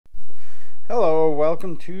Hello,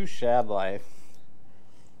 welcome to Shad Life.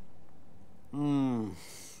 I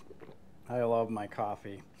love my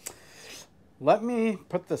coffee. Let me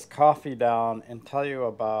put this coffee down and tell you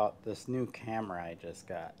about this new camera I just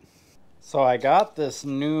got. So I got this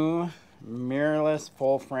new mirrorless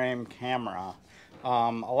full frame camera.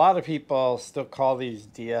 A lot of people still call these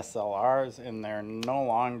DSLRs, and they're no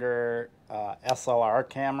longer SLR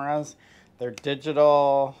cameras. They're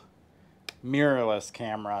digital mirrorless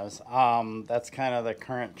cameras. That's kind of the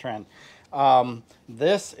current trend.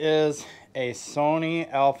 This is a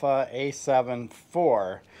Sony Alpha A7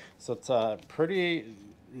 IV. So it's a pretty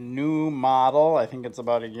new model. I think it's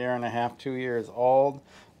about a year and a half, 2 years old.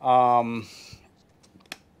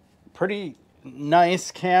 Pretty nice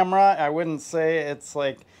camera. I wouldn't say it's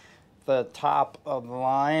like the top of the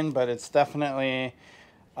line, but it's definitely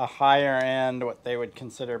a higher end, what they would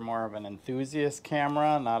consider more of an enthusiast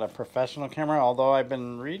camera, not a professional camera. Although I've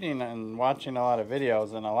been reading and watching a lot of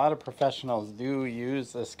videos, and a lot of professionals do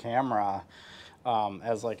use this camera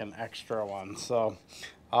as like an extra one. So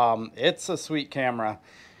it's a sweet camera.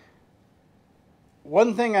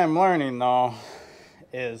 One thing I'm learning though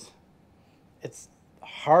is it's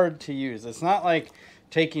hard to use. It's not like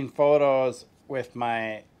taking photos with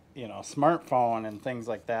my smartphone and things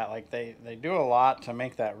like that. Like they do a lot to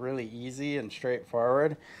make that really easy and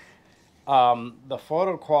straightforward. The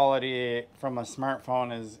photo quality from a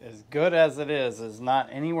smartphone is as good as it is not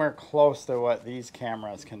anywhere close to what these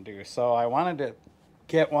cameras can do. So I wanted to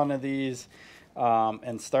get one of these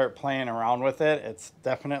and start playing around with it. It's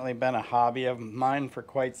definitely been a hobby of mine for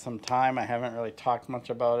quite some time. I haven't really talked much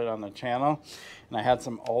about it on the channel, and I had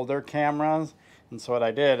some older cameras. And so what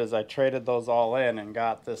I did is I traded those all in and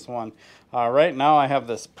got this one. Right now I have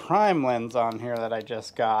this prime lens on here that I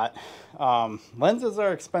just got. Lenses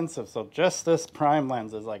are expensive, so just this prime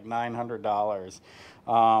lens is like $900.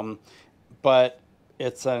 But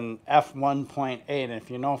it's an f1.8, and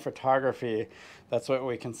if you know photography, that's what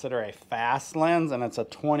we consider a fast lens, and it's a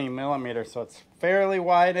 20 millimeter, so it's fairly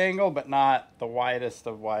wide angle, but not the widest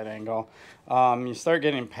of wide angle. You start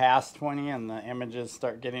getting past 20 and the images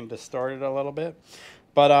start getting distorted a little bit.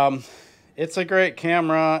 But it's a great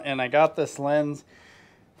camera, and I got this lens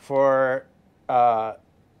for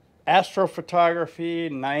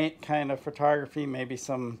astrophotography, night kind of photography, maybe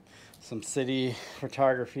some city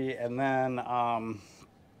photography, and then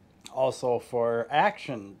also for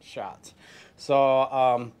action shots.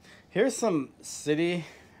 So here's some city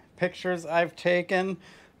pictures I've taken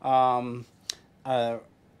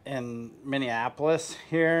in Minneapolis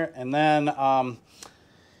here. And then I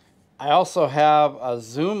also have a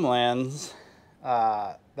zoom lens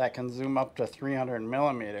that can zoom up to 300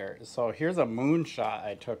 millimeters. So here's a moonshot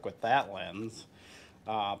I took with that lens.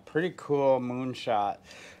 Pretty cool moonshot.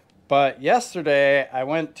 But yesterday I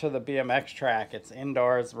went to the BMX track. It's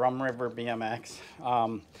indoors, Rum River BMX.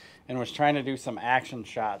 And was trying to do some action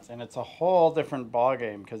shots, and it's a whole different ball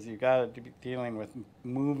game because you got to be dealing with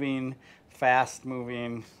fast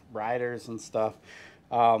moving riders and stuff.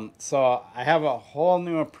 So I have a whole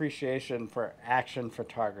new appreciation for action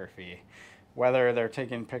photography, whether they're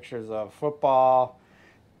taking pictures of football,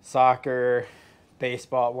 soccer,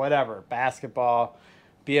 baseball, whatever, basketball,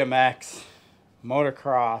 BMX,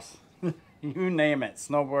 motocross, you name it,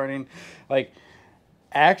 snowboarding. Like,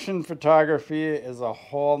 action photography is a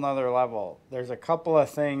whole nother level. There's a couple of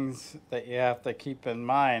things that you have to keep in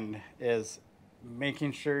mind is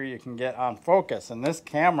making sure you can get on focus. And this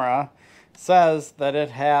camera says that it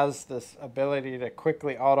has this ability to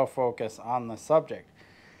quickly autofocus on the subject.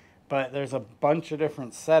 But there's a bunch of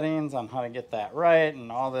different settings on how to get that right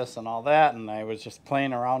and all this and all that. And I was just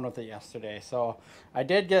playing around with it yesterday. So I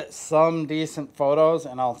did get some decent photos,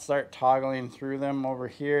 and I'll start toggling through them over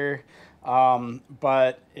here.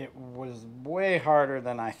 But it was way harder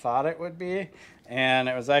than I thought it would be, and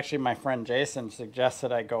it was actually my friend Jason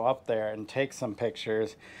suggested I go up there and take some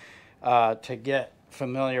pictures to get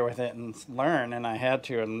familiar with it and learn, and I had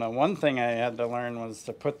to. And the one thing I had to learn was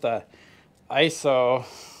to put the ISO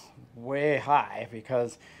way high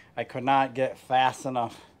because I could not get fast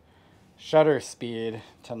enough shutter speed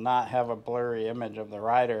to not have a blurry image of the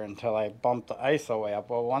rider until I bumped the ISO way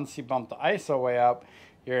up. Well, once you bump the ISO way up,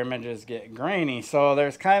 your images get grainy. So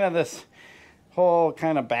there's kind of this whole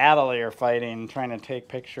kind of battle you're fighting trying to take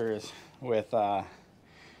pictures with a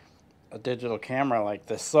digital camera like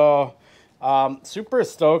this. So super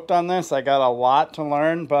stoked on this. I got a lot to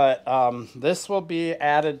learn, but this will be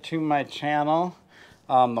added to my channel.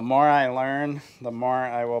 The more I learn, the more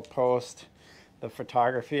I will post the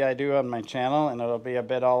photography I do on my channel, and it'll be a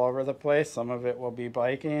bit all over the place. Some of it will be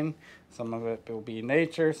biking, some of it will be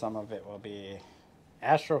nature, some of it will be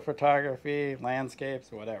astrophotography,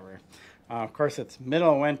 landscapes, whatever. Of course, it's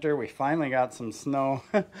middle of winter. We finally got some snow.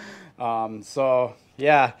 So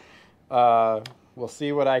yeah, we'll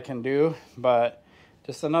see what I can do, but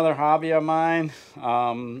just another hobby of mine,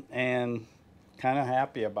 and kind of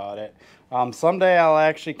happy about it. Someday I'll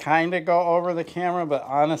actually kind of go over the camera, but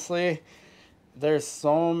honestly, there's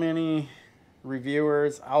so many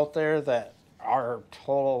reviewers out there that are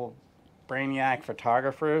total brainiac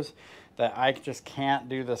photographers that I just can't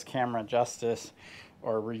do this camera justice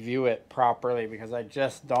or review it properly, because I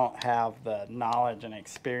just don't have the knowledge and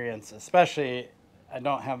experience. Especially, I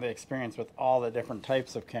don't have the experience with all the different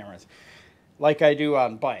types of cameras like I do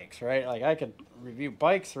on bikes, right? Like I could review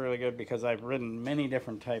bikes really good because I've ridden many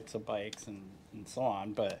different types of bikes and so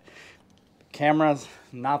on, but cameras,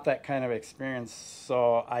 not that kind of experience,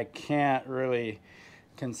 so I can't really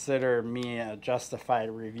consider me a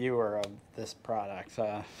justified reviewer of this product.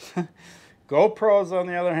 GoPros, on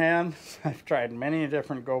the other hand, I've tried many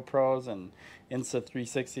different GoPros and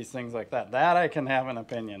Insta360s, things like that. That I can have an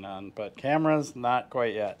opinion on, but cameras, not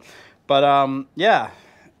quite yet. But yeah,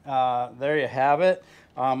 there you have it.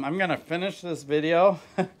 I'm gonna finish this video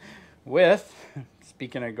with,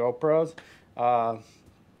 speaking of GoPros,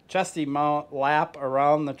 chesty mount lap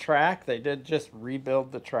around the track. They did just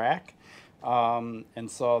rebuild the track,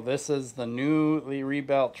 and so this is the newly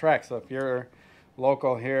rebuilt track. So if you're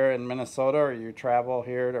local here in Minnesota, or you travel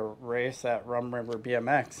here to race at Rum River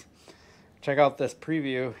BMX, check out this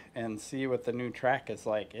preview and see what the new track is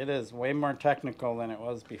like. It is way more technical than it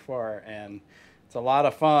was before, and it's a lot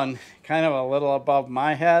of fun. Kind of a little above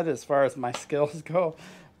my head as far as my skills go,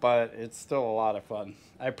 but it's still a lot of fun.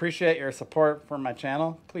 I appreciate your support for my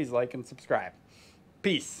channel. Please like and subscribe.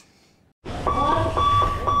 Peace.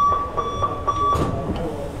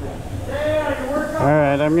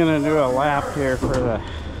 Alright, I'm gonna do a lap here for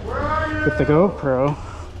with the GoPro,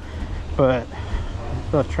 but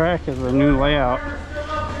the track is a new layout,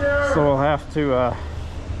 so we'll have to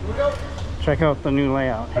check out the new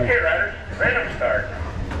layout here. Okay, riders, random start.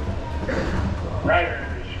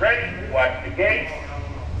 Riders ready, watch the gate.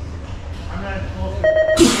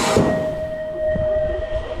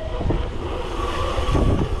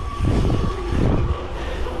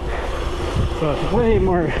 So it's way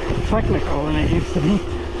more technical than it used to be.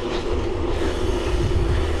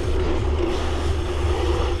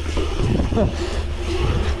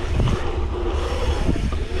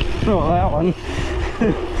 Oh, that one.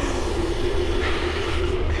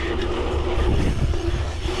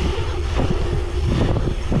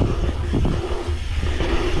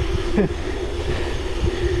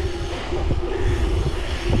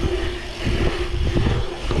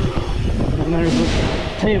 And there's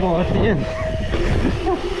a table at the end.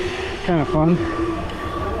 Kind of fun.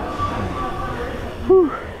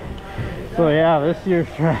 Whew. So yeah, this year's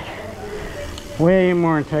track, way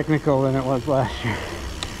more technical than it was last year.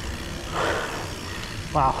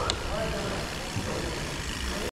 Wow.